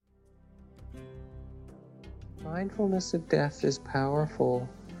Mindfulness of death is powerful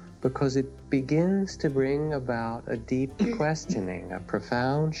because it begins to bring about a deep questioning, a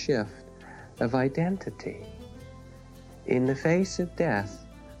profound shift of identity. In the face of death,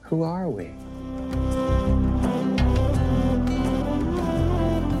 who are we?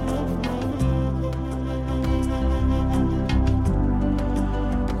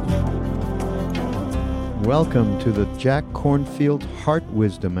 Welcome to the Jack Kornfield Heart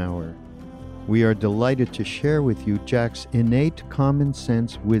Wisdom Hour. We are delighted to share with you Jack's innate common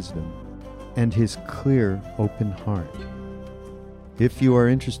sense wisdom and his clear, open heart. If you are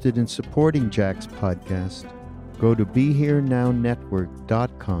interested in supporting Jack's podcast, go to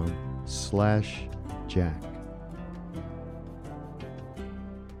BeHereNowNetwork.com/Jack.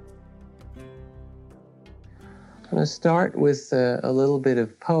 I'm going to start with a little bit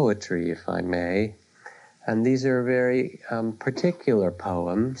of poetry, if I may. And these are very particular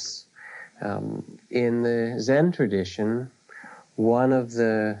poems. In the Zen tradition, one of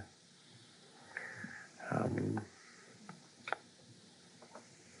the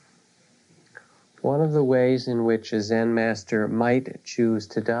ways in which a Zen master might choose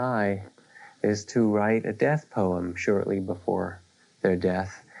to die is to write a death poem shortly before their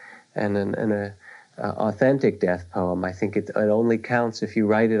death. And an authentic death poem, I think it only counts if you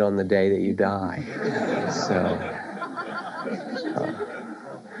write it on the day that you die. So,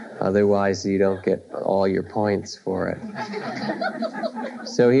 otherwise you don't get all your points for it.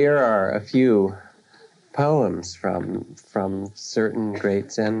 So here are a few poems from certain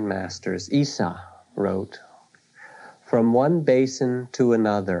great Zen masters. Isa wrote, "From one basin to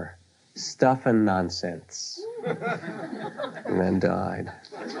another, stuff and nonsense," and then died.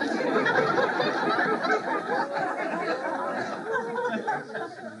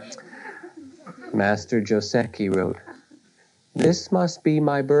 Master Joseki wrote, "This must be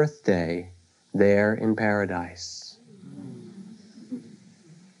my birthday there in paradise."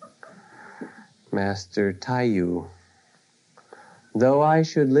 Master Taiyu, "Though I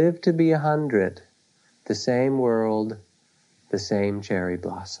should live to be 100, the same world, the same cherry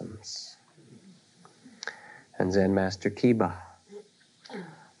blossoms." And Zen Master Kiba,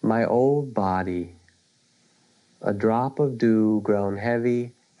 "My old body, a drop of dew grown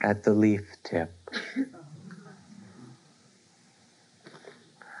heavy at the leaf tip."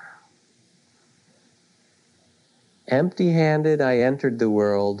 "Empty-handed I entered the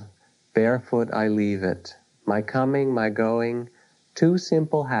world, barefoot I leave it. My coming, my going, two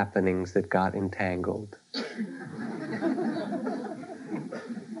simple happenings that got entangled."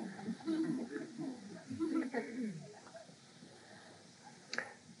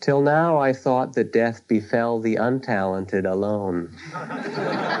 "Till now I thought that death befell the untalented alone.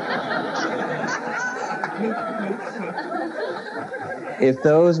 If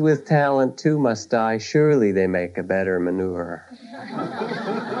those with talent too must die, surely they make a better manure."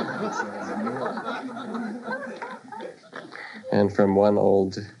 And from one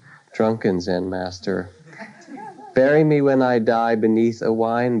old drunken Zen master, "Bury me when I die beneath a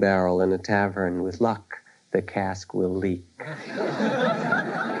wine barrel in a tavern. With luck, the cask will leak."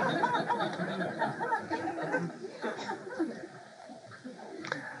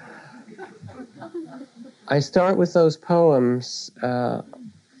 I start with those poems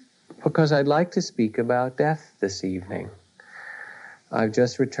because I'd like to speak about death this evening. I've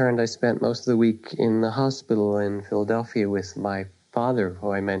just returned. I spent most of the week in the hospital in Philadelphia with my father,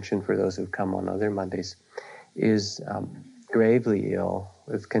 who I mentioned for those who've come on other Mondays, is gravely ill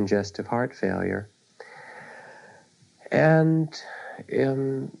with congestive heart failure. And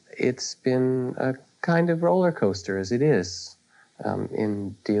it's been a kind of roller coaster, as it is,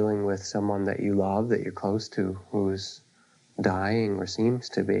 in dealing with someone that you love, that you're close to, who's dying or seems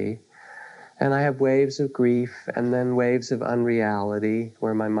to be. And I have waves of grief and then waves of unreality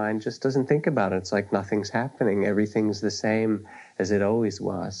where my mind just doesn't think about it. It's like nothing's happening. Everything's the same as it always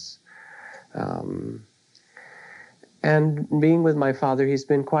was. And being with my father, he's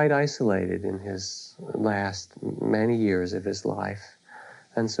been quite isolated in his last many years of his life.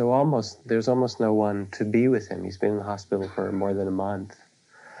 And so there's almost no one to be with him. He's been in the hospital for more than a month.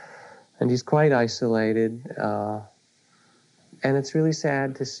 And he's quite isolated, and it's really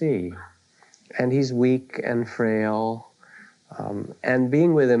sad to see. And he's weak and frail. And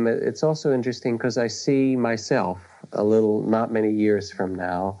being with him, it's also interesting because I see myself not many years from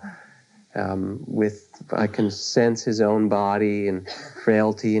now, I can sense his own body and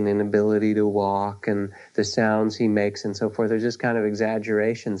frailty and inability to walk and the sounds he makes and so forth. They're just kind of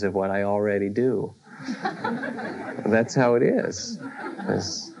exaggerations of what I already do. That's how it is.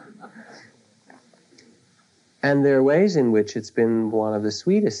 And there are ways in which it's been one of the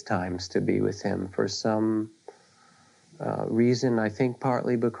sweetest times to be with him for some reason, I think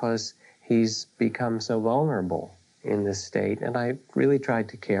partly because he's become so vulnerable in this state, and I really tried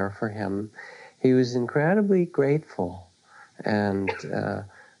to care for him. He was incredibly grateful and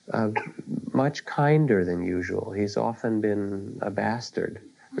much kinder than usual. He's often been a bastard,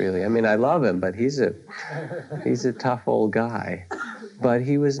 really. I mean, I love him, but he's a tough old guy. But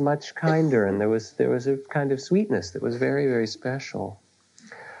he was much kinder, and there was a kind of sweetness that was very, very special.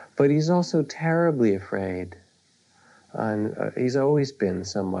 But he's also terribly afraid. And he's always been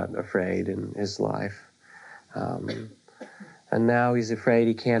somewhat afraid in his life. And now he's afraid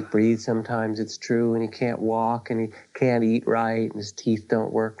he can't breathe sometimes, it's true, and he can't walk, and he can't eat right, and his teeth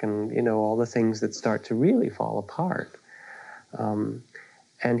don't work, and, all the things that start to really fall apart.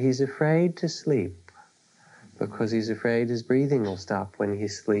 And he's afraid to sleep, because he's afraid his breathing will stop when he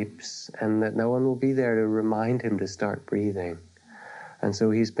sleeps, and that no one will be there to remind him to start breathing. And so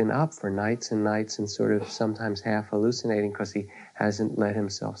he's been up for nights and nights and sort of sometimes half hallucinating because he hasn't let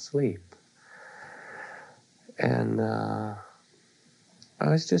himself sleep. And I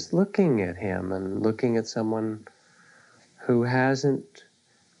was just looking at him and looking at someone who hasn't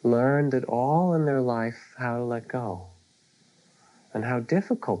learned at all in their life how to let go. And how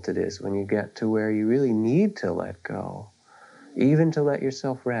difficult it is when you get to where you really need to let go. Even to let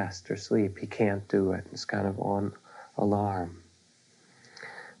yourself rest or sleep, he can't do it. It's kind of on alarm.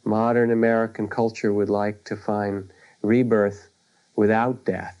 Modern American culture would like to find rebirth without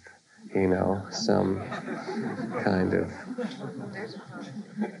death, some kind of...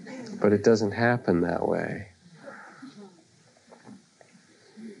 But it doesn't happen that way.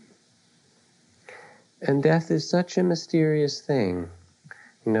 And death is such a mysterious thing.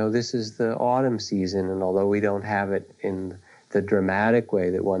 This is the autumn season, and although we don't have it in the dramatic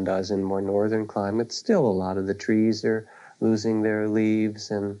way that one does in more northern climates, still a lot of the trees are losing their leaves,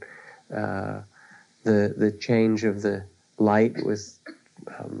 and the change of the light with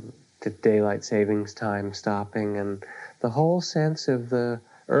the daylight savings time stopping, and the whole sense of the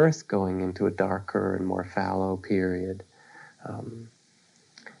earth going into a darker and more fallow period.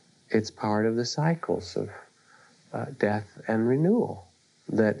 It's part of the cycles of death and renewal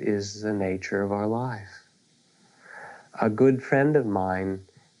that is the nature of our life. A good friend of mine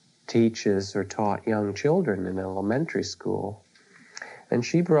teaches or taught young children in elementary school, and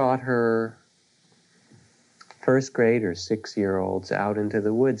she brought her first graders, 6-year-olds, out into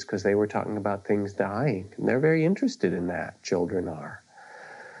the woods because they were talking about things dying, and they're very interested in that, children are.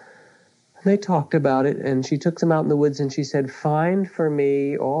 They talked about it, and she took them out in the woods, and she said, "Find for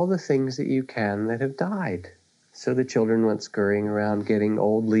me all the things that you can that have died." So the children went scurrying around getting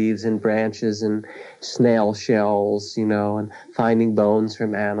old leaves and branches and snail shells, and finding bones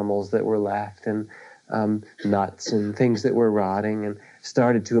from animals that were left, and nuts and things that were rotting, and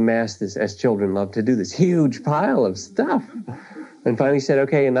started to amass this, as children love to do, this huge pile of stuff. And finally said,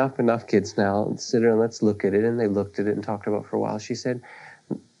 "Okay, enough, kids, now. Let's sit down, let's look at it." And they looked at it and talked about it for a while. She said,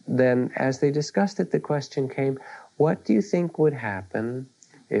 then as they discussed it, the question came, what do you think would happen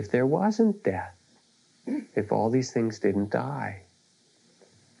if there wasn't death? If all these things didn't die?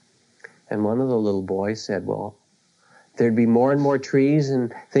 And one of the little boys said, well, there'd be more and more trees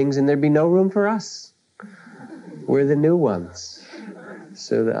and things, and there'd be no room for us. We're the new ones.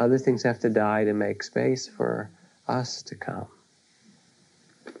 So the other things have to die to make space for us to come.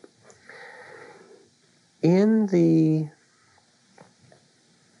 In the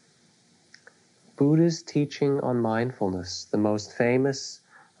Buddha's teaching on mindfulness, the most famous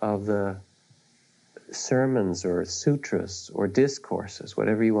of the sermons or sutras or discourses,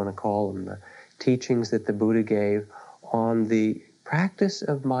 whatever you want to call them, the teachings that the Buddha gave on the practice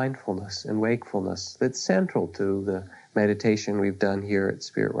of mindfulness and wakefulness that's central to the meditation we've done here at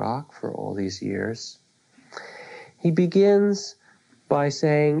Spirit Rock for all these years. He begins by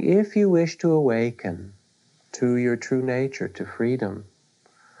saying, if you wish to awaken to your true nature, to freedom,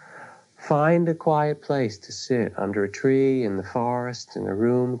 find a quiet place to sit under a tree, in the forest, in a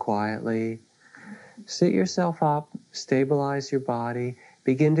room quietly. Sit yourself up, stabilize your body,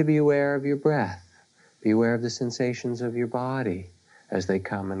 begin to be aware of your breath, be aware of the sensations of your body as they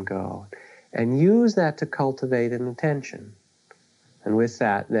come and go, and use that to cultivate an attention. And with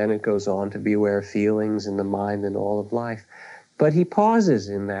that, then it goes on to be aware of feelings in the mind and all of life. But he pauses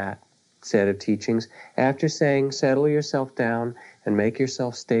in that set of teachings after saying, settle yourself down and make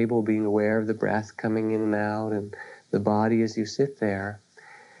yourself stable, being aware of the breath coming in and out and the body as you sit there.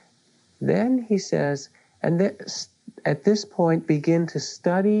 Then he says, at this point, begin to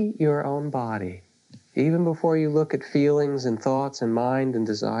study your own body. Even before you look at feelings and thoughts and mind and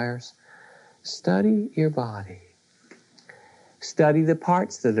desires, study your body. Study the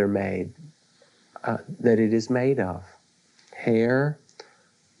parts that are made, that it is made of. hair,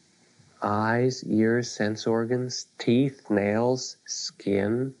 eyes, ears, sense organs, teeth, nails,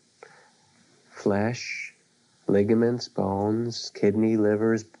 skin, flesh, ligaments, bones, kidney,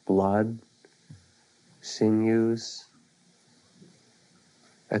 livers, blood, sinews,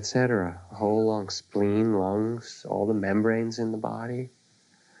 etc. A whole long spleen, lungs, all the membranes in the body.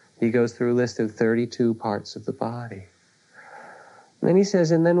 He goes through a list of 32 parts of the body. And then he says,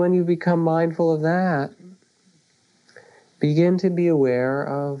 and then when you become mindful of that, begin to be aware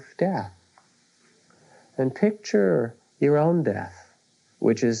of death. And picture your own death,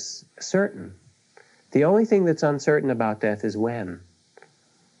 which is certain. The only thing that's uncertain about death is when,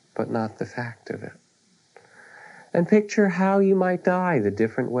 but not the fact of it. And picture how you might die, the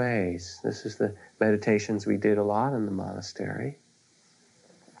different ways. This is the meditations we did a lot in the monastery.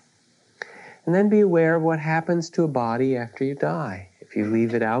 And then be aware of what happens to a body after you die. If you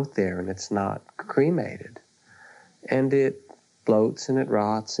leave it out there and it's not cremated. And it bloats and it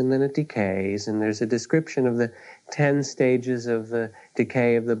rots and then it decays. And there's a description of the 10 stages of the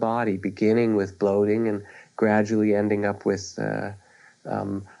decay of the body, beginning with bloating and gradually ending up with a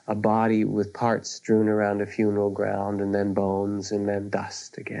body with parts strewn around a funeral ground, and then bones, and then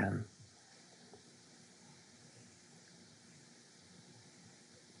dust again.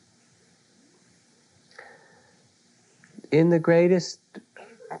 In the greatest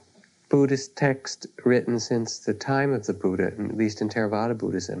Buddhist text written since the time of the Buddha, at least in Theravada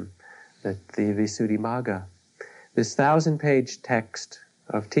Buddhism, the Visuddhimagga, this 1,000-page text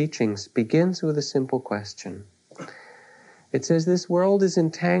of teachings begins with a simple question. It says, this world is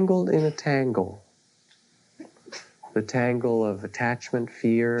entangled in a tangle. The tangle of attachment,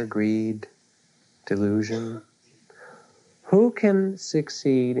 fear, greed, delusion. Who can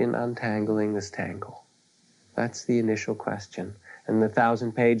succeed in untangling this tangle? That's the initial question. And the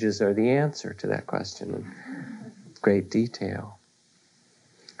 1,000 pages are the answer to that question in great detail.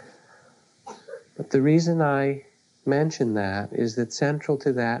 But the reason I mention that is that central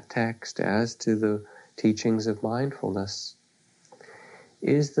to that text, as to the teachings of mindfulness,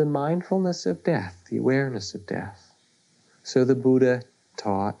 is the mindfulness of death, the awareness of death. So the Buddha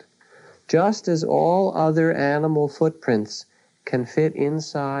taught, just as all other animal footprints can fit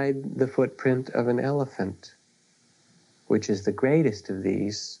inside the footprint of an elephant, which is the greatest of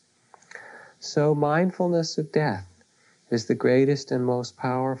these, so mindfulness of death is the greatest and most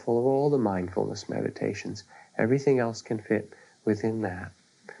powerful of all the mindfulness meditations. Everything else can fit within that.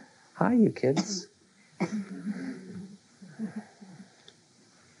 Hi, you kids.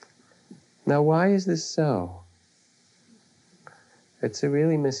 Now, why is this so? It's a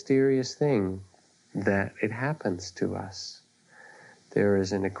really mysterious thing that it happens to us. There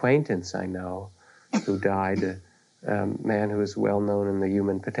is an acquaintance I know who died, a man who is well known in the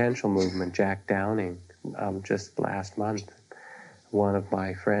human potential movement, Jack Downing, just last month. One of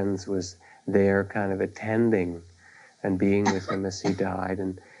my friends was there kind of attending and being with him as he died,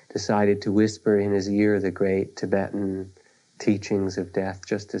 and decided to whisper in his ear the great Tibetan teachings of death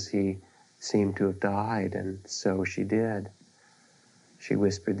just as he seemed to have died, and so she did. She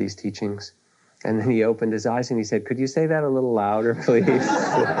whispered these teachings, and then he opened his eyes and he said, "Could you say that a little louder, please?"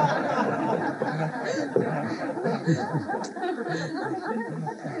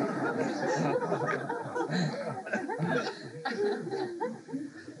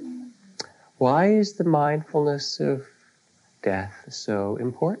 Why is the mindfulness of death so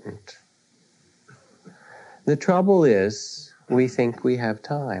important? The trouble is, we think we have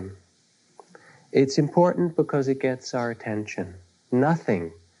time. It's important because it gets our attention.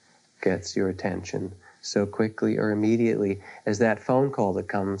 Nothing gets your attention so quickly or immediately as that phone call that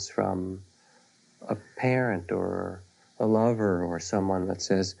comes from a parent or a lover or someone that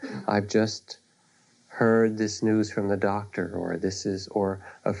says, "I've just heard this news from the doctor," or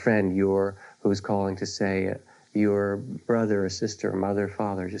a friend who's calling to say your brother or sister, mother,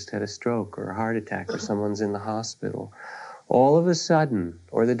 father just had a stroke or a heart attack, or someone's in the hospital. All of a sudden,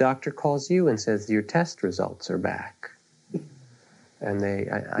 or the doctor calls you and says your test results are back, and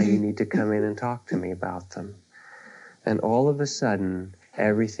you need to come in and talk to me about them. And all of a sudden,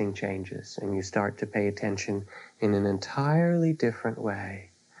 everything changes, and you start to pay attention in an entirely different way.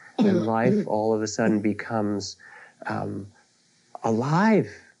 And life all of a sudden becomes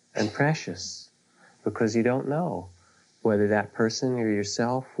alive and precious, because you don't know whether that person or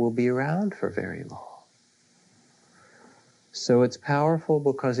yourself will be around for very long. So it's powerful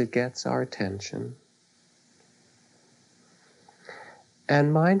because it gets our attention.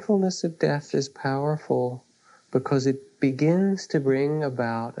 And mindfulness of death is powerful because it begins to bring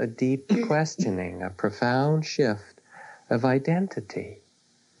about a deep questioning, a profound shift of identity.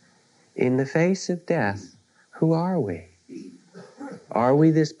 In the face of death, who are we? Are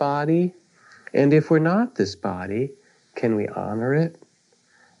we this body? And if we're not this body, can we honor it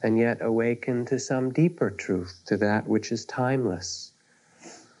and yet awaken to some deeper truth, to that which is timeless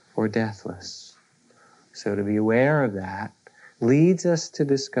or deathless? So to be aware of that leads us to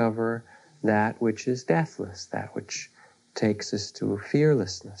discover that which is deathless, that which takes us to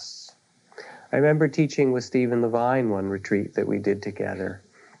fearlessness. I remember teaching with Stephen Levine one retreat that we did together.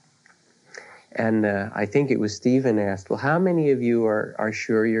 And I think it was Stephen asked, well, how many of you are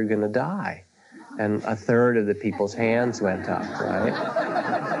sure you're going to die? And a third of the people's hands went up, right?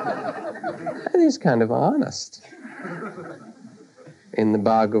 And he's kind of honest. In the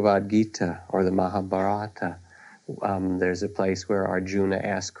Bhagavad Gita or the Mahabharata, there's a place where Arjuna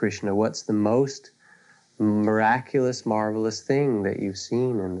asked Krishna, what's the most miraculous, marvelous thing that you've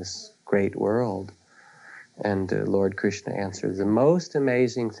seen in this great world? And Lord Krishna answered, the most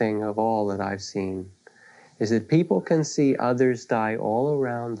amazing thing of all that I've seen is that people can see others die all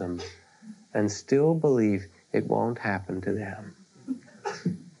around them and still believe it won't happen to them.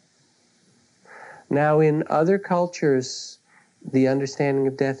 Now, in other cultures, the understanding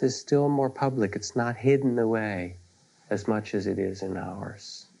of death is still more public. It's not hidden away as much as it is in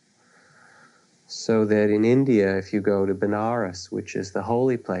ours. So that in India, if you go to Benares, which is the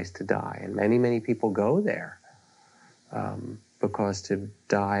holy place to die, and many, many people go there, because to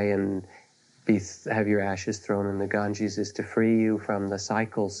die and have your ashes thrown in the Ganges is to free you from the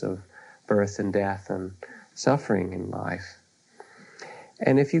cycles of birth and death and suffering in life.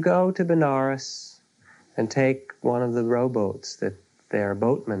 And if you go to Benares and take one of the rowboats, that there are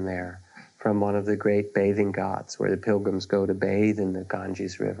boatmen there from one of the great bathing ghats where the pilgrims go to bathe in the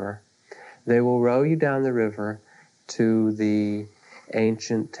Ganges River, they will row you down the river to the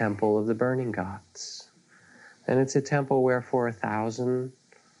ancient temple of the burning ghats. And it's a temple where for 1,000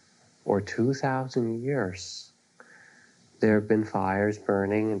 or 2,000 years there have been fires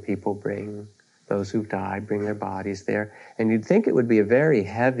burning, and people those who've died bring their bodies there. And you'd think it would be a very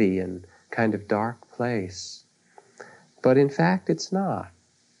heavy and kind of dark place. But in fact, it's not.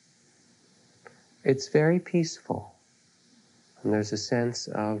 It's very peaceful. And there's a sense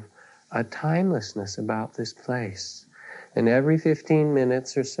of a timelessness about this place. And every 15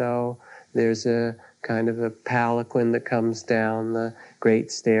 minutes or so, there's a kind of a palanquin that comes down the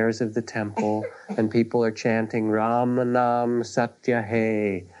great stairs of the temple, and people are chanting Ram Nam Satya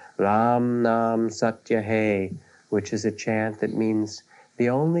Hai, Ram Nam Satya Hai, which is a chant that means the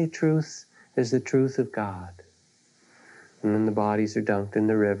only truth is the truth of God. And then the bodies are dunked in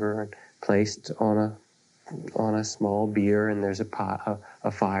the river and placed on a small bier, and there's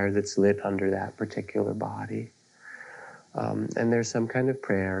a fire that's lit under that particular body. And there's some kind of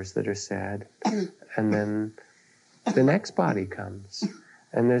prayers that are said, and then the next body comes.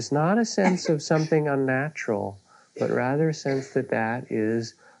 And there's not a sense of something unnatural, but rather a sense that that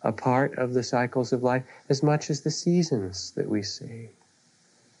is a part of the cycles of life as much as the seasons that we see.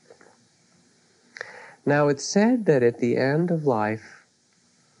 Now, it's said that at the end of life,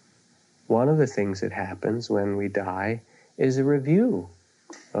 one of the things that happens when we die is a review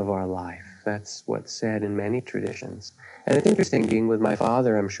of our life. That's what's said in many traditions. And it's interesting, being with my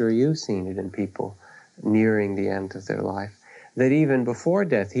father, I'm sure you've seen it in people nearing the end of their life, that even before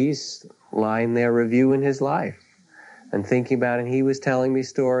death, he's lying there reviewing his life and thinking about it. And he was telling me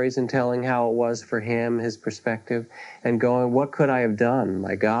stories and telling how it was for him, his perspective, and going, what could I have done?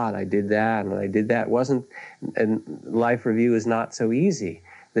 My God, I did that, and I did that. And life review is not so easy.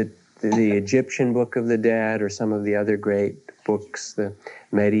 The Egyptian Book of the Dead or some of the other great books, the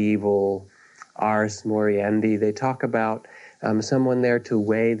medieval Ars Moriendi, they talk about someone there to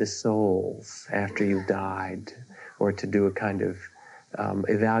weigh the souls after you've died, or to do a kind of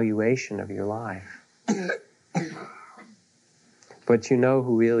evaluation of your life. But you know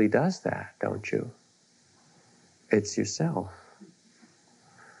who really does that, don't you? It's yourself.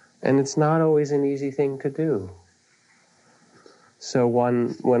 And it's not always an easy thing to do. So when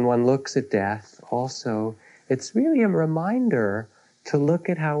one looks at death, also, it's really a reminder to look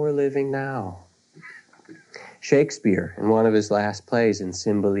at how we're living now. Shakespeare, in one of his last plays in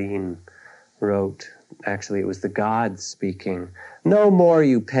Cymbeline, wrote, actually it was the gods speaking, "No more,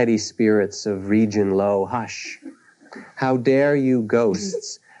 you petty spirits of region low, hush. How dare you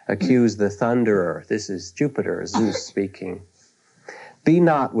ghosts accuse the thunderer?" This is Jupiter, Zeus speaking. "Be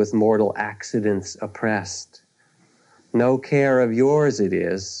not with mortal accidents oppressed. No care of yours it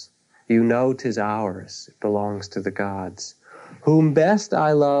is. You know 'tis ours. It belongs to the gods. Whom best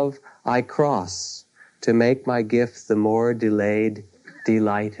I love, I cross, to make my gift the more delayed,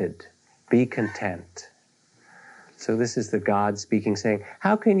 delighted. Be content." So this is the God speaking, saying,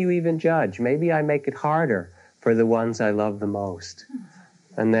 how can you even judge? Maybe I make it harder for the ones I love the most.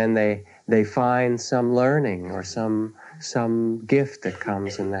 And then they find some learning or some gift that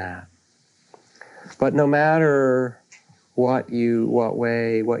comes in that. But no matter what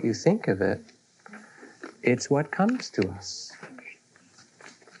you think of it, it's what comes to us.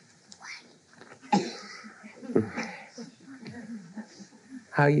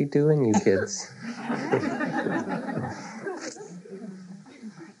 How you doing, you kids?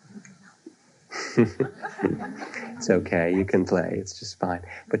 It's okay, you can play, it's just fine.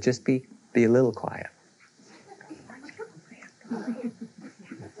 But just be a little quiet.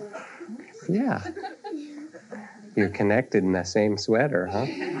 Yeah. You're connected in the same sweater, huh?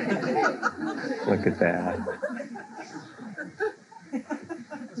 Look at that.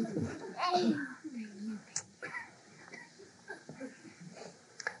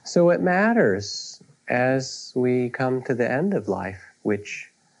 So it matters as we come to the end of life, which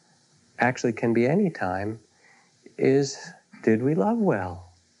actually can be any time, is, did we love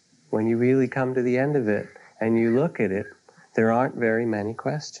well? When you really come to the end of it and you look at it, there aren't very many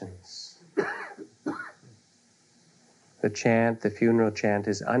questions. The funeral chant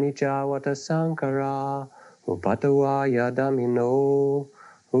is Anicca Vata Sankara, Upatawa Yadamino,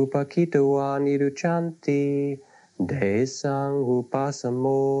 Upakitawa Niruchanti, Desang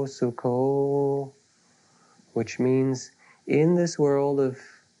Upasamo Sukho, which means in this world of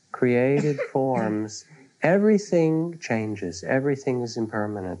created forms, everything changes, everything is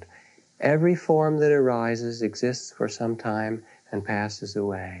impermanent. Every form that arises exists for some time and passes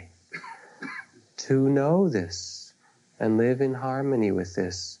away. To know this and live in harmony with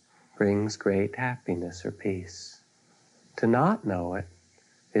this brings great happiness or peace. To not know it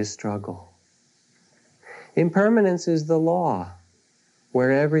is struggle. Impermanence is the law.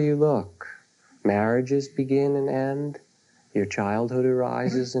 Wherever you look, marriages begin and end, your childhood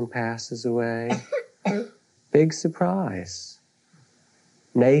arises and passes away. Big surprise.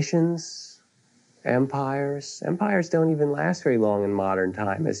 Nations, empires don't even last very long in modern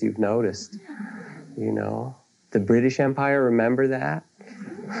time, as you've noticed. You know, the British Empire, remember that?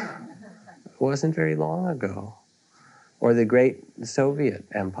 It wasn't very long ago. Or the great Soviet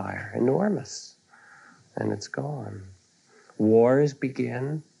Empire, enormous. And it's gone. Wars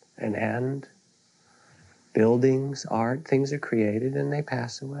begin and end. Buildings, art, things are created and they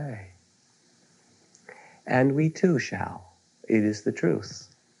pass away. And we too shall. It is the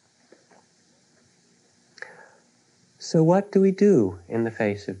truth. So what do we do in the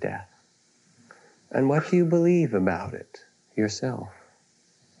face of death? And what do you believe about it yourself?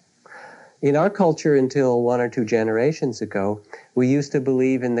 In our culture, until 1 or 2 generations ago, we used to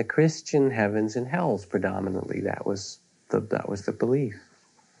believe in the Christian heavens and hells predominantly. That was the belief.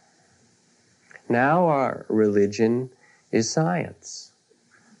 Now our religion is science,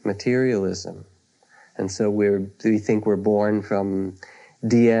 materialism. And so we think we're born from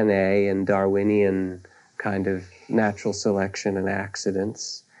DNA and Darwinian kind of natural selection and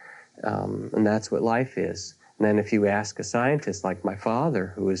accidents. And that's what life is. And then if you ask a scientist like my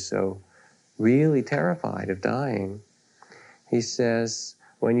father, who is so really terrified of dying, he says,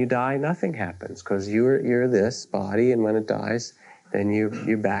 when you die, nothing happens, because you're this body, and when it dies, then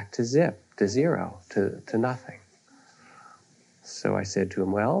you're back to zero, to nothing. So I said to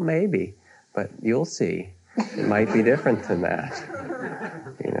him, well, maybe, but you'll see. It might be different than that,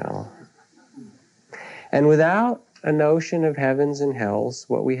 you know. And without a notion of heavens and hells,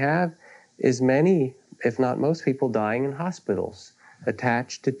 what we have is many, if not most people, dying in hospitals,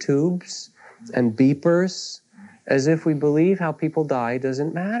 attached to tubes and beepers, as if we believe how people die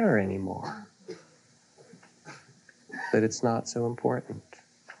doesn't matter anymore, that it's not so important.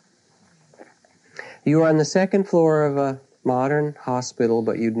 You are on the 2nd floor of a modern hospital,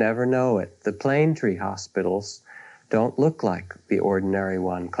 but you'd never know it. The plane tree hospitals don't look like the ordinary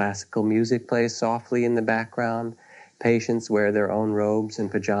one. Classical music plays softly in the background. Patients wear their own robes and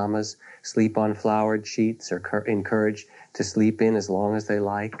pajamas, sleep on flowered sheets, are encouraged to sleep in as long as they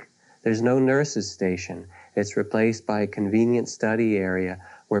like. There's no nurse's station. It's replaced by a convenient study area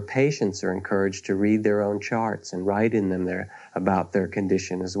where patients are encouraged to read their own charts and write in them about their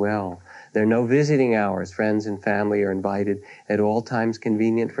condition as well. There are no visiting hours. Friends and family are invited at all times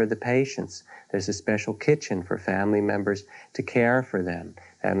convenient for the patients. There's a special kitchen for family members to care for them.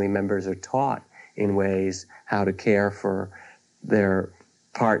 Family members are taught in ways how to care for their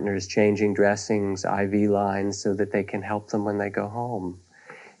partners, changing dressings, IV lines, so that they can help them when they go home.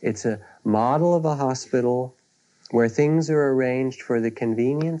 It's a model of a hospital where things are arranged for the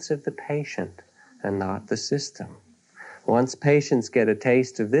convenience of the patient and not the system. Once patients get a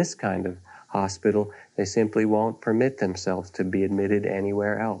taste of this kind of hospital, they simply won't permit themselves to be admitted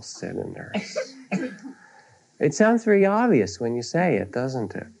anywhere else, said a nurse. It sounds very obvious when you say it,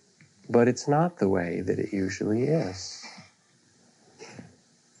 doesn't it? But it's not the way that it usually is.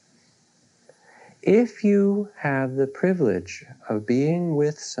 If you have the privilege of being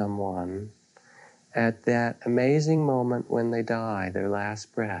with someone at that amazing moment when they die, their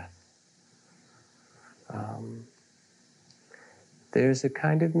last breath, there's a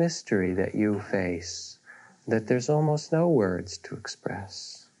kind of mystery that you face that there's almost no words to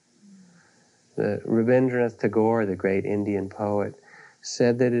express. Rabindranath Tagore, the great Indian poet,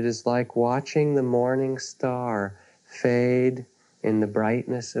 said that it is like watching the morning star fade in the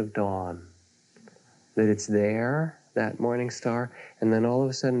brightness of dawn. That it's there, that morning star, and then all of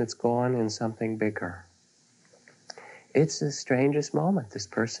a sudden it's gone in something bigger. It's the strangest moment. This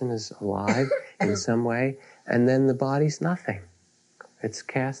person is alive in some way, and then the body's nothing. It's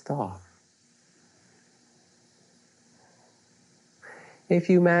cast off. If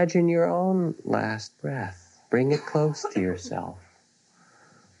you imagine your own last breath, bring it close to yourself.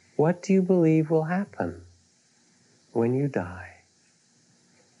 What do you believe will happen when you die?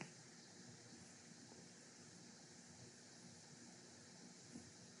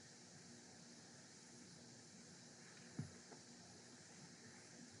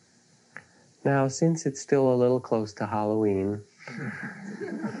 Now, since it's still a little close to Halloween,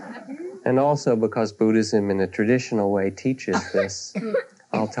 and also because Buddhism in a traditional way teaches this,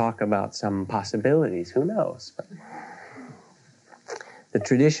 I'll talk about some possibilities. Who knows? The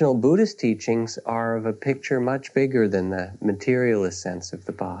traditional Buddhist teachings are of a picture much bigger than the materialist sense of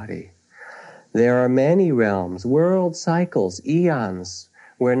the body. There are many realms, world cycles, eons,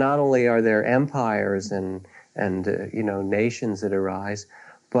 where not only are there empires and nations that arise,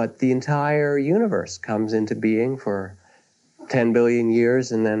 but the entire universe comes into being for 10 billion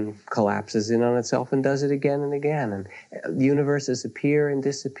years and then collapses in on itself and does it again and again. And universes appear and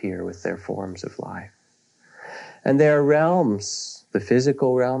disappear with their forms of life. And there are realms, the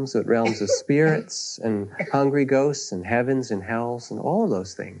physical realms, the realms of spirits and hungry ghosts and heavens and hells and all of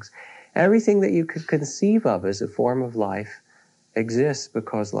those things. Everything that you could conceive of as a form of life exists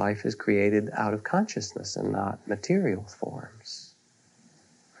because life is created out of consciousness and not material forms.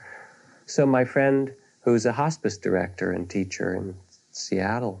 So my friend, who's a hospice director and teacher in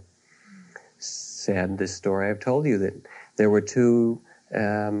Seattle, said this story I've told you, that there were two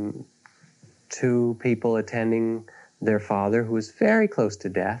people attending their father who was very close to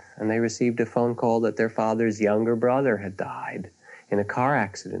death, and they received a phone call that their father's younger brother had died in a car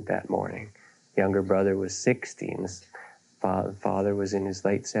accident that morning. Younger brother was 60 and his father was in his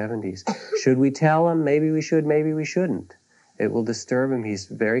late 70s. Should we tell him? Maybe we should, maybe we shouldn't. It will disturb him. He's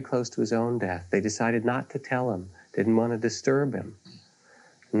very close to his own death. They decided not to tell him, didn't want to disturb him.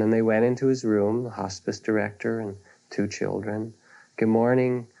 And then they went into his room, the hospice director and 2 children. Good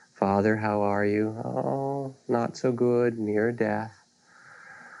morning, Father, how are you? Oh, not so good, near death.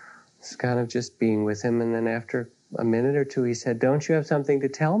 It's kind of just being with him. And then after a minute or two, he said, don't you have something to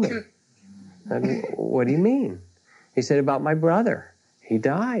tell me? And, what do you mean? He said, about my brother. He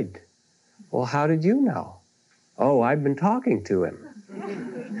died. Well, how did you know? Oh, I've been talking to him,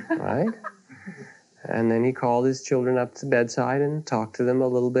 right? And then he called his children up to the bedside and talked to them a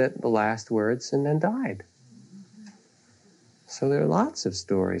little bit, the last words, and then died. So there are lots of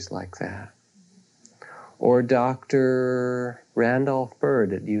stories like that. Or Dr. Randolph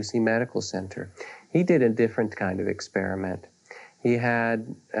Bird at UC Medical Center. He did a different kind of experiment. He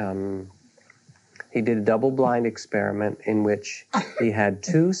did a double-blind experiment in which he had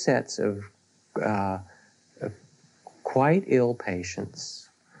 2 sets of quite ill patients.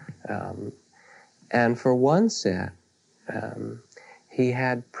 And for one set, he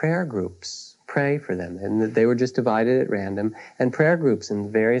had prayer groups pray for them. And they were just divided at random. And prayer groups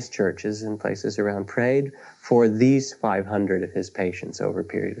in various churches and places around prayed for these 500 of his patients over a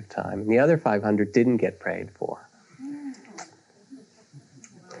period of time. And the other 500 didn't get prayed for.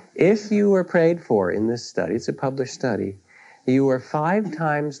 If you were prayed for in this study, it's a published study, you were 5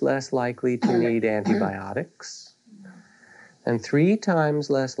 times less likely to need antibiotics, and 3 times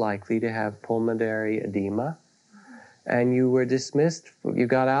less likely to have pulmonary edema, and you were dismissed, you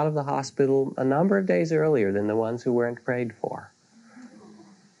got out of the hospital a number of days earlier than the ones who weren't prayed for.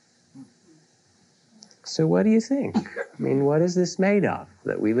 So what do you think? I mean, what is this made of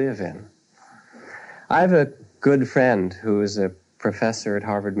that we live in? I have a good friend who is a professor at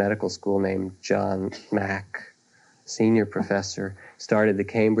Harvard Medical School named John Mack, senior professor, started the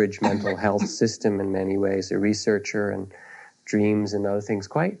Cambridge mental health system in many ways, a researcher and dreams and other things,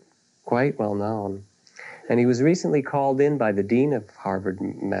 quite well known. And he was recently called in by the dean of Harvard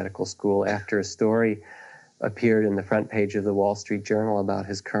Medical School after a story appeared in the front page of the Wall Street Journal about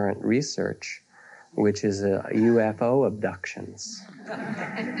his current research. which is UFO abductions.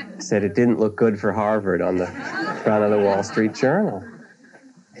 Said it didn't look good for Harvard on the front of the Wall Street Journal.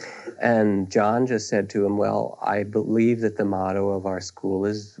 And John just said to him, well, I believe that the motto of our school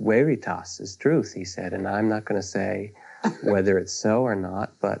is veritas, is truth, he said, and I'm not going to say whether it's so or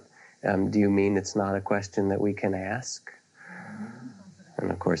not, but do you mean it's not a question that we can ask?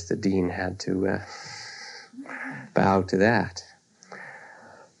 And of course the dean had to bow to that.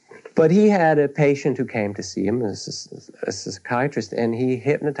 But he had a patient who came to see him, a psychiatrist, and he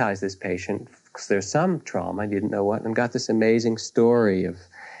hypnotized this patient because there's some trauma, I didn't know what, and got this amazing story of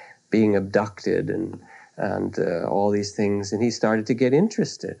being abducted and all these things, and he started to get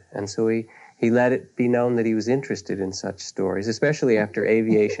interested. And so he let it be known that he was interested in such stories, especially after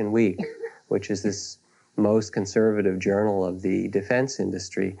Aviation Week, which is this most conservative journal of the defense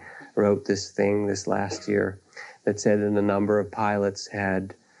industry, wrote this thing this last year that said that a number of pilots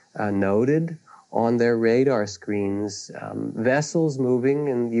had noted on their radar screens vessels moving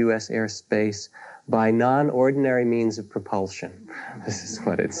in U.S. airspace by non-ordinary means of propulsion. This is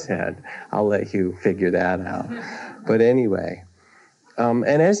what it said. I'll let you figure that out. But anyway, and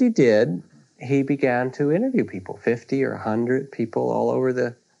as he did, he began to interview people, 50 or 100 people all over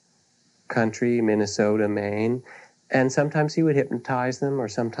the country, Minnesota, Maine, and sometimes he would hypnotize them, or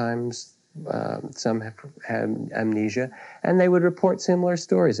sometimes some had amnesia, and they would report similar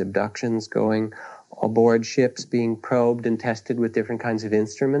stories, abductions going aboard ships, being probed and tested with different kinds of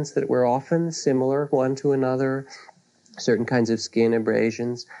instruments that were often similar one to another, certain kinds of skin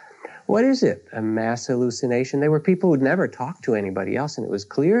abrasions. What is it? A mass hallucination? They were people who'd never talked to anybody else, and it was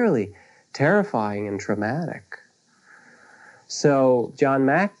clearly terrifying and traumatic. So John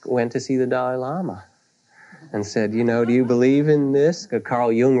Mack went to see the Dalai Lama and said, you know, do you believe in this?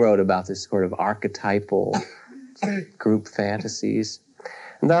 Carl Jung wrote about this sort of archetypal group fantasies.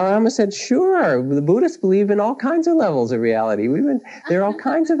 And the Dalai Lama said, sure, the Buddhists believe in all kinds of levels of reality. There are all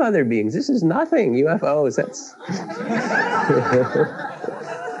kinds of other beings. This is nothing, UFOs. That's...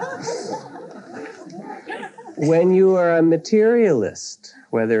 When you are a materialist,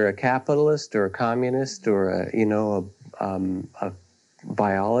 whether a capitalist or a communist or a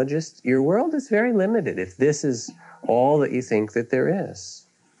biologist, your world is very limited if this is all that you think that there is.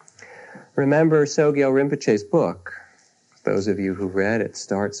 Remember Sogyal Rinpoche's book. Those of you who read it,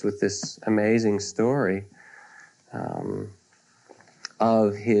 starts with this amazing story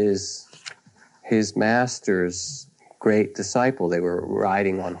of his master's great disciple. They were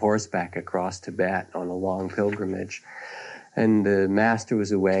riding on horseback across Tibet on a long pilgrimage, and the master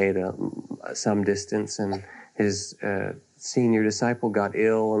was away at some distance, and his senior disciple got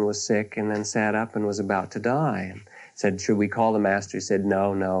ill and was sick, and then sat up and was about to die, and said, should we call the master? He said,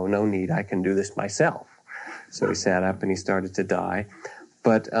 no need, I can do this myself. So he sat up and he started to die.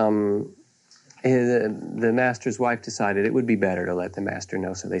 But the master's wife decided it would be better to let the master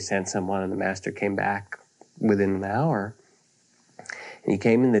know, so they sent someone, and the master came back within an hour. And he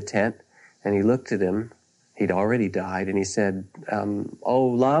came in the tent, and he looked at him. He'd already died, and he said,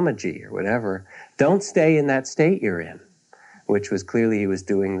 oh, Lamaji, or whatever, don't stay in that state you're in, which was clearly he was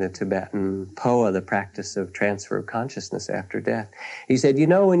doing the Tibetan Poa, the practice of transfer of consciousness after death. He said, you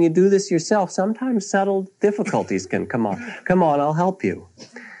know, when you do this yourself, sometimes subtle difficulties can come on. Come on, I'll help you.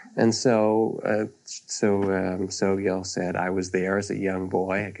 And so Sogyal said, I was there as a young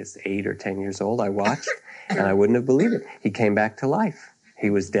boy, I guess 8 or 10 years old. I watched, and I wouldn't have believed it. He came back to life. He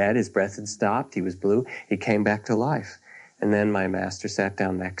was dead, his breath had stopped, he was blue, he came back to life. And then my master sat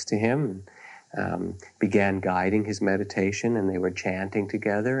down next to him and began guiding his meditation, and they were chanting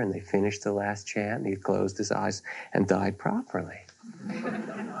together, and they finished the last chant, and he closed his eyes and died properly.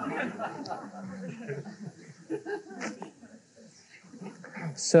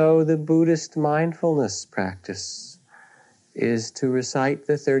 So the Buddhist mindfulness practice is to recite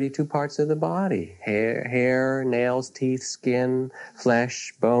the 32 parts of the body: hair, nails, teeth, skin,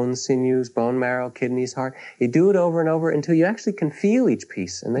 flesh, bones, sinews, bone marrow, kidneys, heart. You do it over and over until you actually can feel each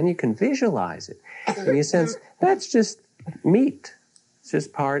piece, and then you can visualize it. And you sense, that's just meat. It's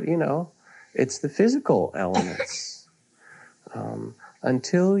just part, it's the physical elements.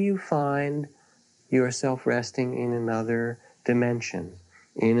 Until you find yourself resting in another dimension,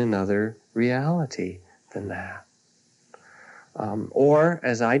 in another reality than that. Or,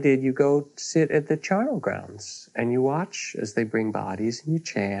 as I did, you go sit at the charnel grounds and you watch as they bring bodies, and you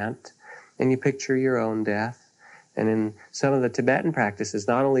chant, and you picture your own death. And in some of the Tibetan practices,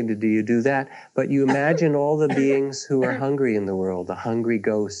 not only do you do that, but you imagine all the beings who are hungry in the world, the hungry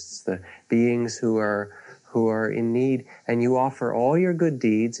ghosts, the beings who are in need, and you offer all your good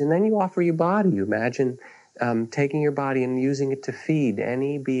deeds, and then you offer your body. You imagine taking your body and using it to feed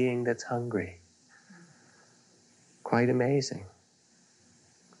any being that's hungry. quite amazing.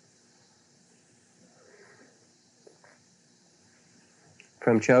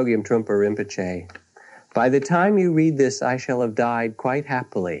 From Chogyam Trungpa Rinpoche. By the time you read this, I shall have died quite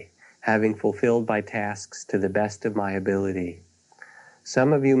happily, having fulfilled my tasks to the best of my ability.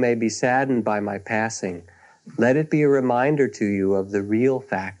 Some of you may be saddened by my passing. Let it be a reminder to you of the real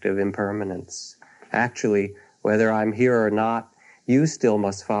fact of impermanence. Actually, whether I'm here or not, you still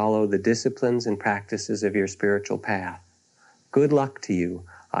must follow the disciplines and practices of your spiritual path. Good luck to you.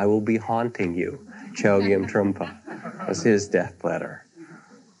 I will be haunting you. Chogyam Trungpa was his death letter.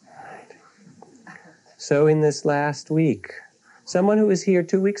 So in this last week, someone who was here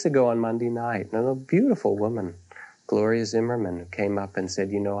 2 weeks ago on Monday night, a beautiful woman, Gloria Zimmerman, who came up and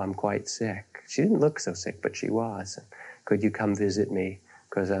said, I'm quite sick. She didn't look so sick, but she was. Could you come visit me?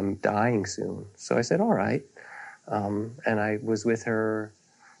 Because I'm dying soon. So I said, all right. And I was with her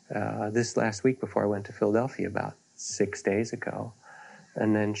this last week before I went to Philadelphia about 6 days ago.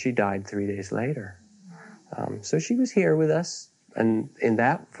 And then she died 3 days later. So she was here with us and in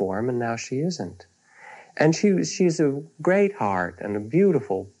that form, and now she isn't. And she's a great heart and a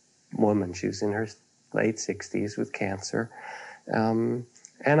beautiful woman. She was in her late 60s with cancer. And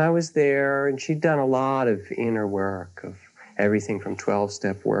I was there, and she'd done a lot of inner work, of everything from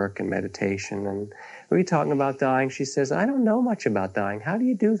 12-step work and meditation. And we were talking about dying. She says, I don't know much about dying. How do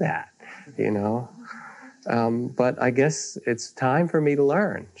you do that? But I guess it's time for me to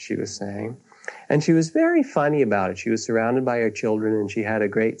learn, she was saying. And she was very funny about it. She was surrounded by her children, and she had a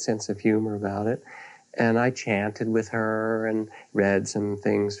great sense of humor about it. And I chanted with her and read some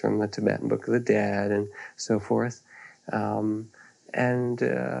things from the Tibetan Book of the Dead and so forth. And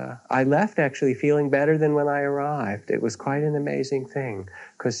I left actually feeling better than when I arrived. It was quite an amazing thing,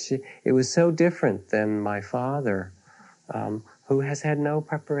 because it was so different than my father, who has had no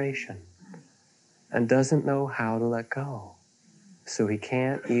preparation and doesn't know how to let go. So he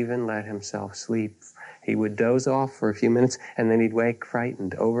can't even let himself sleep. He would doze off for a few minutes, and then he'd wake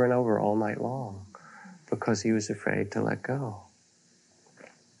frightened over and over all night long, because he was afraid to let go.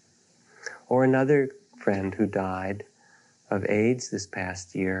 Or another friend who died of AIDS this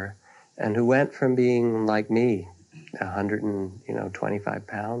past year, and who went from being like me, 125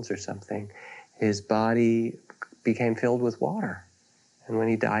 pounds or something, his body became filled with water. And when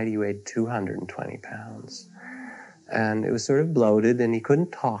he died, he weighed 220 pounds. And it was sort of bloated, and he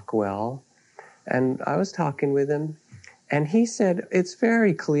couldn't talk well. And I was talking with him, and he said, it's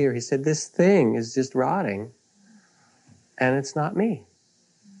very clear. He said, this thing is just rotting, and it's not me.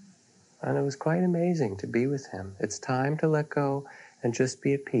 And it was quite amazing to be with him. It's time to let go and just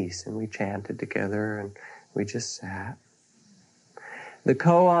be at peace. And we chanted together, and we just sat. The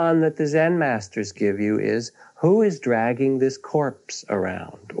koan that the Zen masters give you is, who is dragging this corpse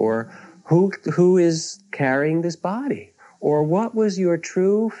around? Or who is carrying this body? Or what was your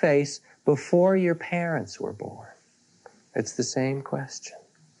true face before your parents were born? It's the same question.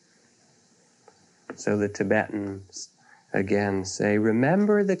 So the Tibetans again say,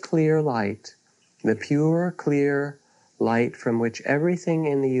 remember the clear light, the pure, clear light from which everything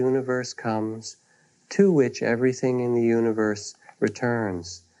in the universe comes, to which everything in the universe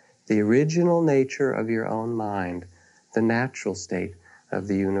returns, the original nature of your own mind, the natural state of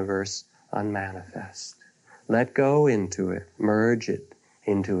the universe unmanifest. Let go into it, merge it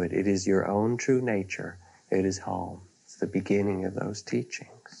into it. It is your own true nature. It is home. It's the beginning of those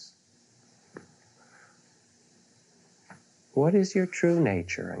teachings. What is your true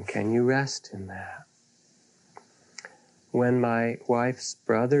nature, and can you rest in that? When my wife's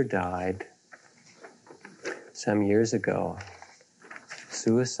brother died some years ago,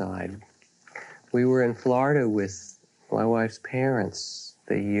 suicide, we were in Florida with my wife's parents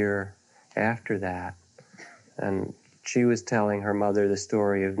the year after that, and she was telling her mother the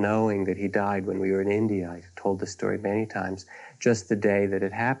story of knowing that he died when we were in India. I told the story many times, just the day that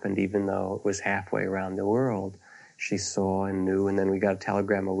it happened, even though it was halfway around the world. She saw and knew, and then we got a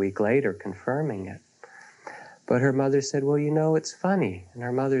telegram a week later confirming it. But her mother said, well, it's funny. And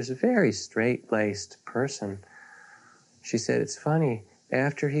her mother's a very straight-laced person. She said, it's funny.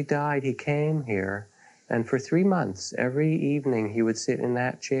 After he died, he came here, and for 3 months, every evening, he would sit in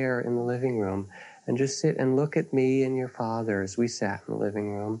that chair in the living room and just sit and look at me and your father as we sat in the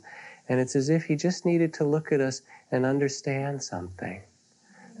living room. And it's as if he just needed to look at us and understand something.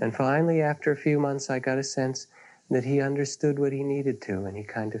 And finally, after a few months, I got a sense that he understood what he needed to, and he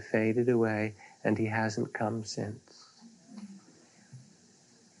kind of faded away, and he hasn't come since.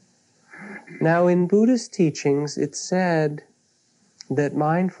 Now, in Buddhist teachings, it's said that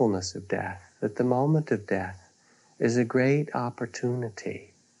mindfulness of death, that the moment of death, is a great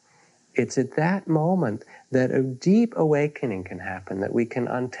opportunity. it's at that moment that a deep awakening can happen, that we can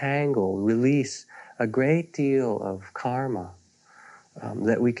untangle, release a great deal of karma,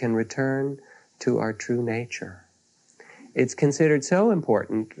 that we can return to our true nature. It's considered so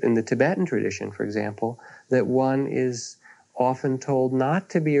important in the Tibetan tradition, for example, that one is often told not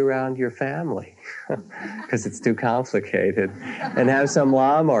to be around your family because it's too complicated, and have some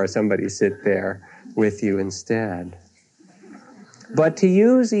lama or somebody sit there with you instead. But to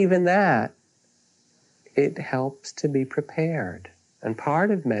use even that, it helps to be prepared. And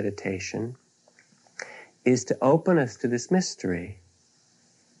part of meditation is to open us to this mystery.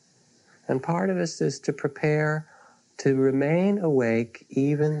 And part of us is to prepare to remain awake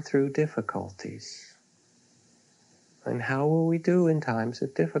even through difficulties. And how will we do in times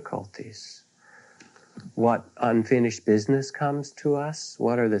of difficulties? What unfinished business comes to us?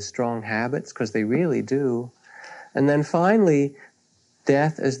 What are the strong habits? Because they really do. And then finally,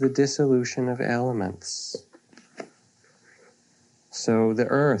 death as the dissolution of elements. So the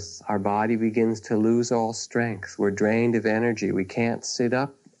earth, our body begins to lose all strength. We're drained of energy. We can't sit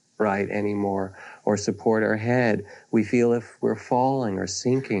upright anymore or support our head. We feel if we're falling or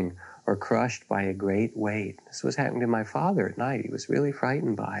sinking or crushed by a great weight. This was happening to my father at night. He was really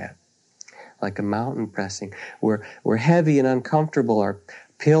frightened by it, like a mountain pressing. We're heavy and uncomfortable. Our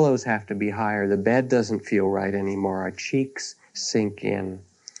pillows have to be higher. The bed doesn't feel right anymore. Our cheeks sink in.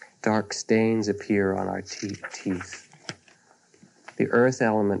 Dark stains appear on our teeth. The earth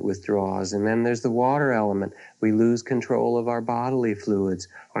element withdraws, and then there's the water element. We lose control of our bodily fluids.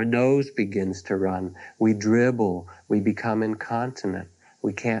 Our nose begins to run. We dribble. We become incontinent.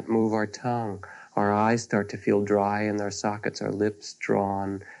 We can't move our tongue. Our eyes start to feel dry in their sockets. Our lips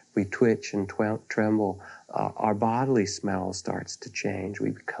drawn. We twitch and tremble. Our bodily smell starts to change. We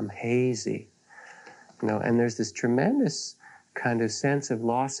become hazy. And there's this tremendous kind of sense of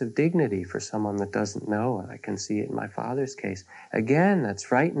loss of dignity for someone that doesn't know it. I can see it in my father's case. Again, that's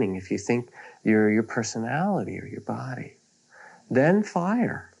frightening if you think you're your personality or your body. Then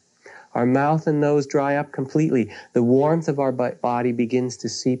fire. Our mouth and nose dry up completely. The warmth of our body begins to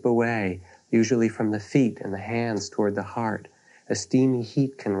seep away, usually from the feet and the hands toward the heart. A steamy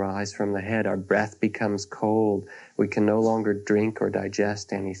heat can rise from the head. Our breath becomes cold. We can no longer drink or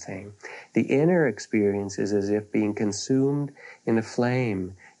digest anything. The inner experience is as if being consumed in a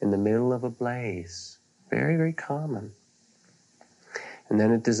flame in the middle of a blaze. Very, very common. And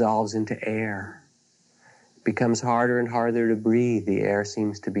then it dissolves into air. It becomes harder and harder to breathe. The air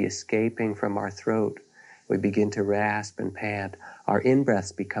seems to be escaping from our throat. We begin to rasp and pant. Our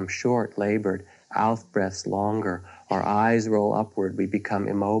in-breaths become short, labored. Out-breaths longer. Our eyes roll upward. We become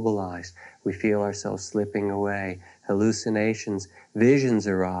immobilized. We feel ourselves slipping away. Hallucinations, visions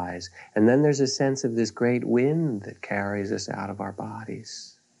arise. And then there's a sense of this great wind that carries us out of our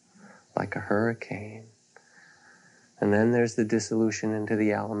bodies, like a hurricane. And then there's the dissolution into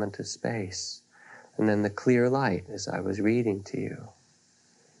the element of space. And then the clear light, as I was reading to you.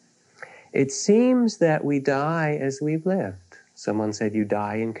 It seems that we die as we've lived. Someone said you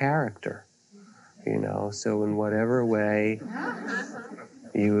die in character. So in whatever way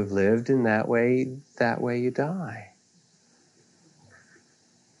you have lived, in that way you die.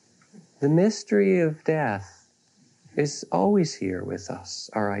 The mystery of death is always here with us,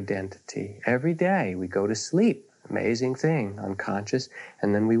 our identity. Every day we go to sleep, amazing thing, unconscious,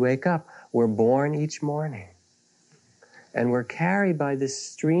 and then we wake up. We're born each morning. And we're carried by this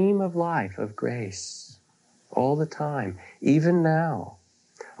stream of life, of grace, all the time, even now.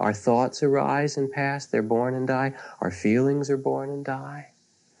 Our thoughts arise and pass, they're born and die. Our feelings are born and die.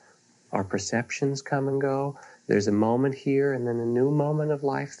 Our perceptions come and go. There's a moment here and then a new moment of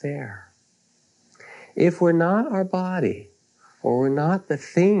life there. If we're not our body, or we're not the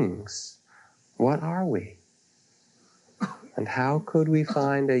things, what are we? And how could we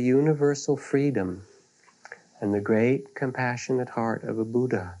find a universal freedom and the great compassionate heart of a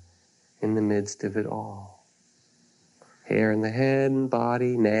Buddha in the midst of it all? Hair in the head and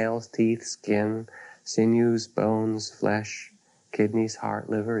body, nails, teeth, skin, sinews, bones, flesh, kidneys, heart,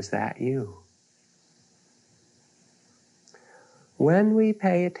 liver. Is that you? When we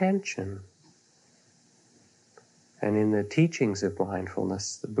pay attention, and in the teachings of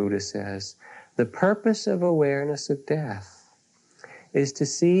mindfulness, the Buddha says, the purpose of awareness of death is to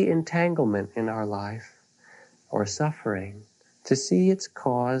see entanglement in our life or suffering, to see its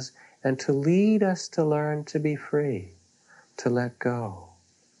cause, and to lead us to learn to be free, to let go.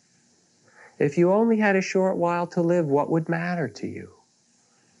 If you only had a short while to live, what would matter to you?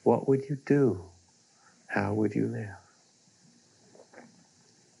 What would you do? How would you live?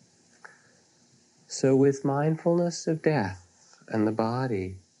 So with mindfulness of death and the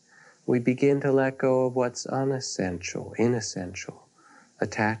body, we begin to let go of what's unessential, inessential,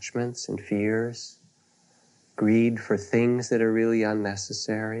 attachments and fears, greed for things that are really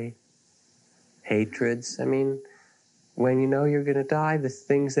unnecessary, hatreds. I mean, when you know you're going to die, the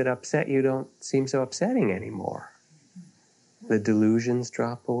things that upset you don't seem so upsetting anymore. The delusions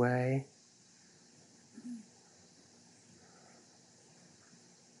drop away.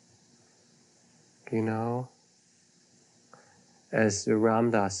 You know, as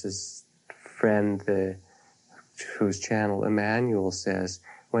Ram Dass's friend, whose channel Emmanuel says,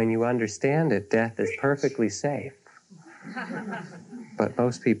 when you understand it, death is perfectly safe. But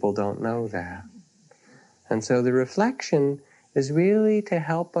most people don't know that. And so the reflection is really to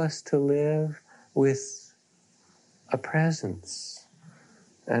help us to live with a presence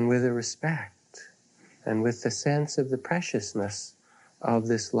and with a respect and with the sense of the preciousness of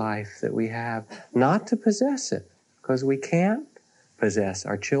this life that we have, not to possess it, because we can't possess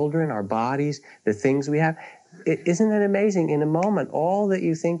our children, our bodies, the things we have. Isn't it amazing? In a moment, all that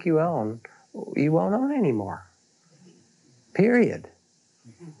you think you own, you won't own anymore. Period.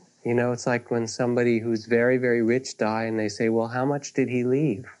 You know, it's like when somebody who's very, very rich die and they say, well, how much did he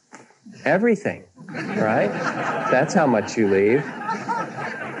leave? Everything, right? That's how much you leave.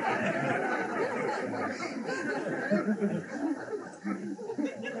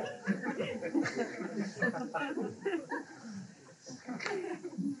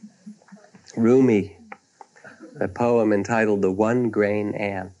 Rumi, a poem entitled The One Grain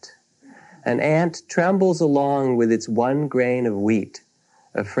Ant. An ant trembles along with its one grain of wheat,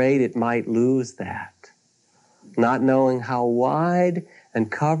 afraid it might lose that, not knowing how wide and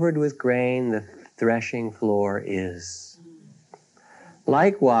covered with grain the threshing floor is.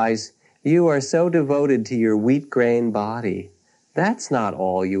 Likewise, you are so devoted to your wheat grain body. That's not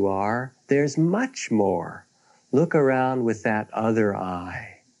all you are. There's much more. Look around with that other eye.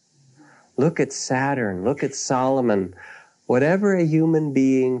 Look at Saturn, look at Solomon. Whatever a human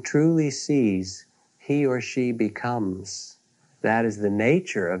being truly sees, he or she becomes. That is the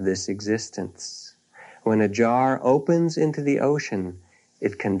nature of this existence. When a jar opens into the ocean,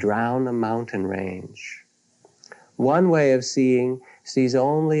 it can drown a mountain range. One way of seeing sees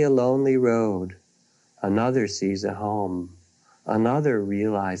only a lonely road. Another sees a home. Another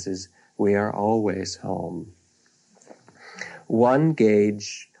realizes we are always home. One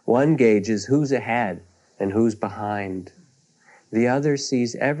gauges who's ahead and who's behind. The other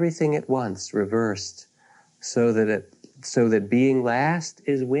sees everything at once reversed, so that being last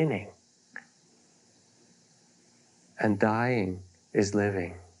is winning and dying is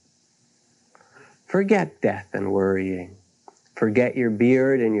living. Forget death and worrying. Forget your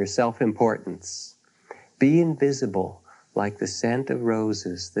beard and your self-importance. Be invisible like the scent of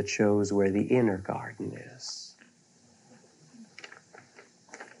roses that shows where the inner garden is.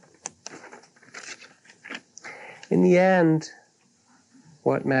 In the end,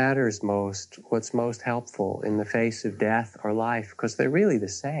 what matters most, what's most helpful in the face of death or life, because they're really the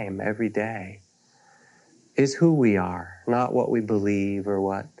same every day, is who we are, not what we believe or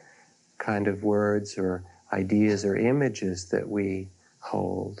what kind of words or ideas or images that we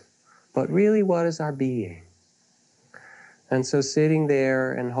hold, but really what is our being. And so sitting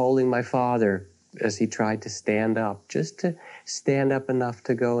there and holding my father as he tried to stand up, just to stand up enough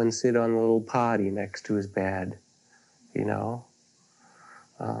to go and sit on a little potty next to his bed, you know,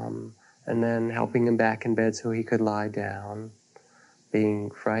 and then helping him back in bed so he could lie down, being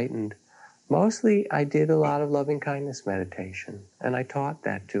frightened. Mostly I did a lot of loving kindness meditation, and I taught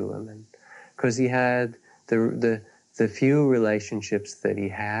that to him, and because he had the few relationships that he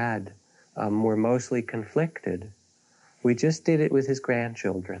had were mostly conflicted. We just did it with his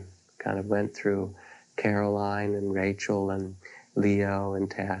grandchildren, kind of went through Caroline and Rachel and Leo and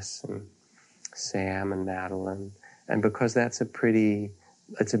Tess and Sam and Madeline, and because it's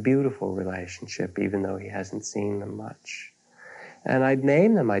a beautiful relationship, even though he hasn't seen them much. And I'd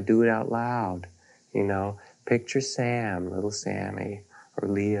name them, I'd do it out loud, you know, picture Sam, little Sammy, or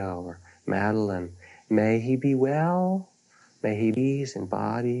Leo, or Madeline. May he be well, may he be ease in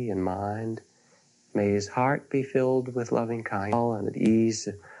body and mind, may his heart be filled with loving kindness, and at ease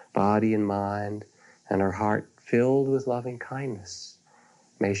body and mind, and her heart filled with loving kindness.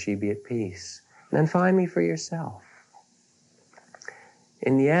 May she be at peace. And then find me for yourself.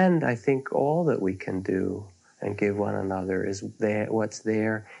 In the end, I think all that we can do and give one another is what's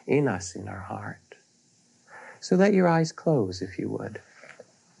there in us, in our heart. So let your eyes close, if you would,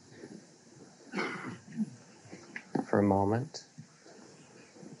 for a moment.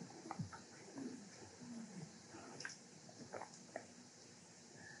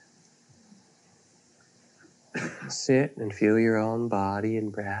 Sit and feel your own body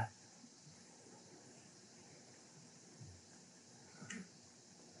and breath.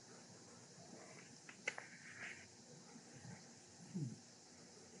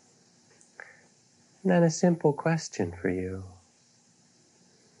 And then a simple question for you.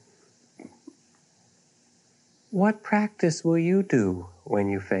 What practice will you do when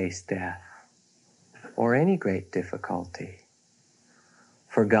you face death or any great difficulty?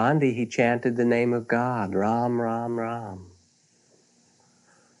 For Gandhi, he chanted the name of God, Ram, Ram, Ram.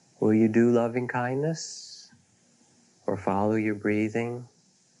 Will you do loving kindness or follow your breathing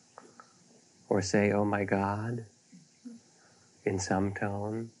or say, oh my God, in some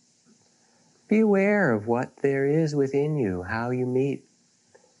tone? Be aware of what there is within you, how you meet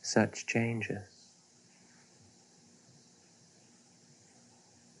such changes.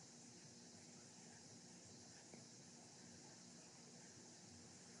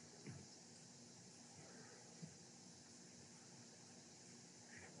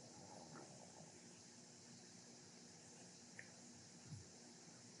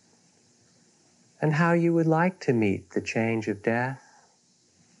 And how you would like to meet the change of death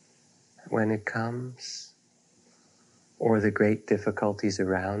when it comes, or the great difficulties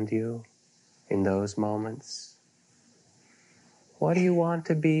around you in those moments. What do you want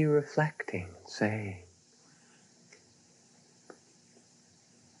to be reflecting, saying?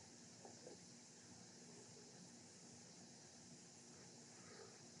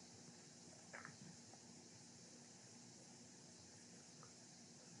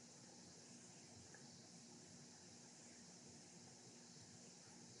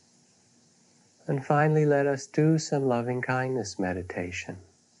 And finally, let us do some loving kindness meditation.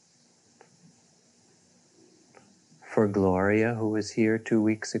 For Gloria, who was here 2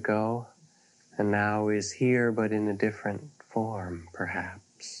 weeks ago, and now is here but in a different form,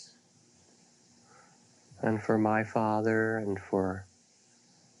 perhaps. And for my father, and for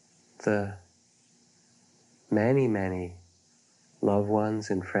the many, many loved ones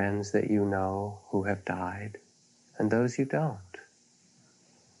and friends that you know who have died, and those you don't.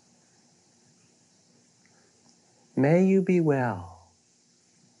 May you be well.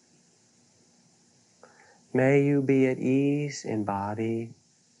 May you be at ease in body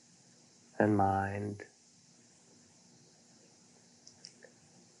and mind.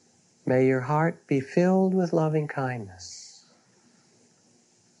 May your heart be filled with loving kindness.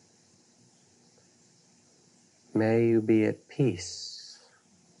 May you be at peace.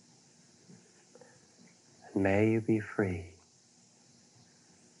 And may you be free.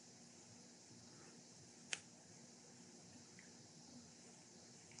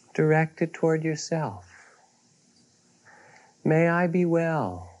 Direct it toward yourself. May I be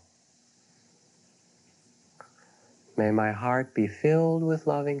well. May my heart be filled with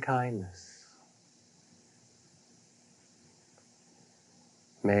loving kindness.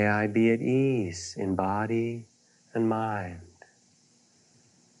 May I be at ease in body and mind.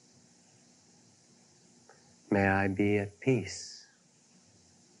 May I be at peace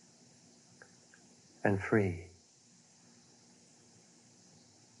and free.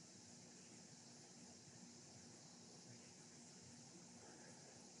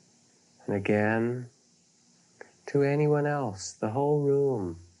 And again, to anyone else, the whole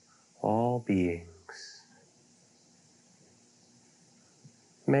room, all beings.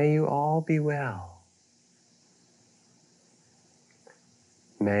 May you all be well.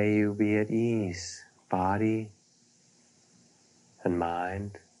 May you be at ease, body and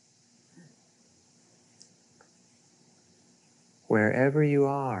mind. Wherever you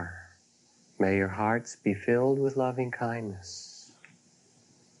are, may your hearts be filled with loving kindness.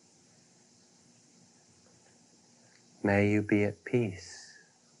 May you be at peace.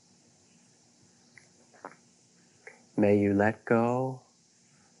 May you let go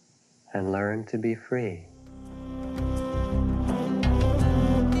and learn to be free.